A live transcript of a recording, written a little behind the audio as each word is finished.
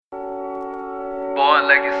Born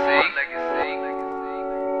legacy.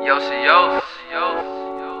 Yoshi Yos.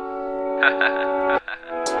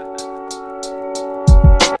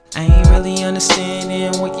 I ain't really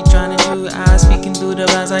understanding what you tryna do. I speaking through the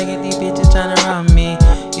bars, I get these bitches tryna rob me.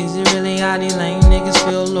 Is it really how these lame niggas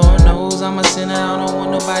feel? Lord knows I'm a sinner, I don't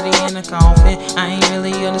want nobody in a coffin. I ain't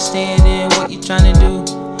really understanding what you tryna do,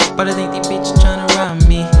 but I think these bitches tryna rob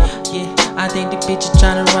me. Yeah, I think these bitches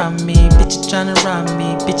tryna rob me. Bitches tryna rob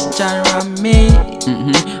me, bitches tryna rob me.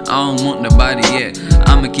 I don't want nobody yet.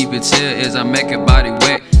 I'ma keep it chill as I make her body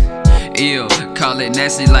wet. Ew, call it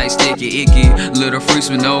nasty like sticky icky. Little freaks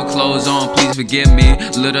with no clothes on, please forgive me.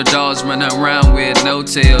 Little dogs running around with no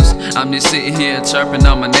tails. I'm just sitting here chirping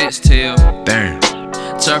on my next tail. Damn.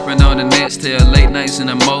 Chirping on the next tail. Late nights in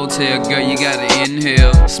a motel, girl, you gotta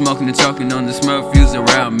inhale. Smoking and choking on the smurf fuse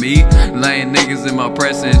around me. Laying niggas in my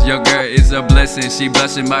presence, your girl is a blessing. She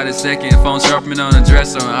blushing by the second, phone sharpening on the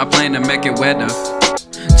dresser. I plan to make it wetter.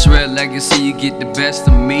 Trail legacy, you get the best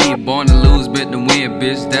of me. Born to lose, but to win,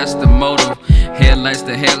 bitch, that's the motive. Headlights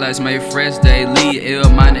to headlights, made fresh daily.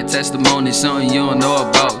 Ill-minded testimony, something you don't know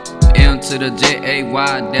about. M to the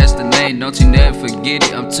J-A-Y, that's the name, don't you never forget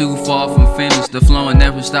it. I'm too far from finished, the flowing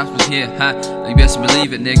never stops but here, you best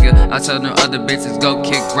believe it, nigga. I tell them other bitches go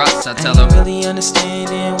kick rocks, I tell them. I ain't really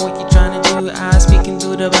understanding what you tryna do. I speaking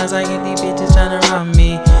through the bars, I get these bitches tryna rob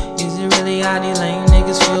me. Is it really how these lame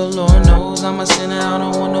niggas feel? Lord knows I'm a sinner, I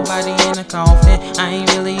don't want nobody in a coffin. I ain't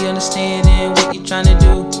really understanding what you tryna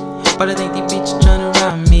do, but I think these bitches tryna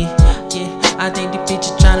rob me. Yeah, I think these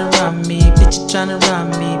bitches tryna rob me. Bitches tryna rob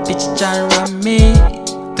me, bitches tryna rob me.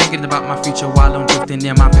 Thinking about my future while I'm drifting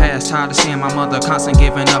in my past. Tired of seeing my mother constant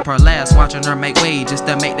giving up her last. Watching her make way just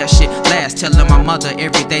to make that shit last. Telling my mother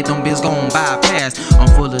every day them bills gon' bypass. I'm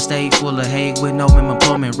full of state, full of hate with no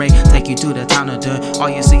employment rate. Take you to the town of done, all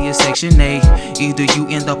you see is Section 8. Either you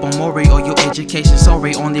end up on Maury or your education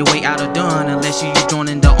sorry. On their way out of done unless you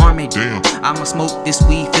joining the army. Damn, I'ma smoke this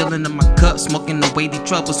weed, filling in my cup, smoking away the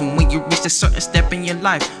troubles. And when you reach a certain step in your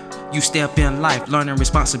life, you step in life. Learning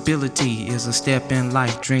responsibility is a step in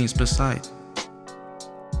life. Dreams beside.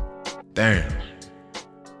 Damn.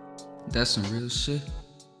 That's some real shit.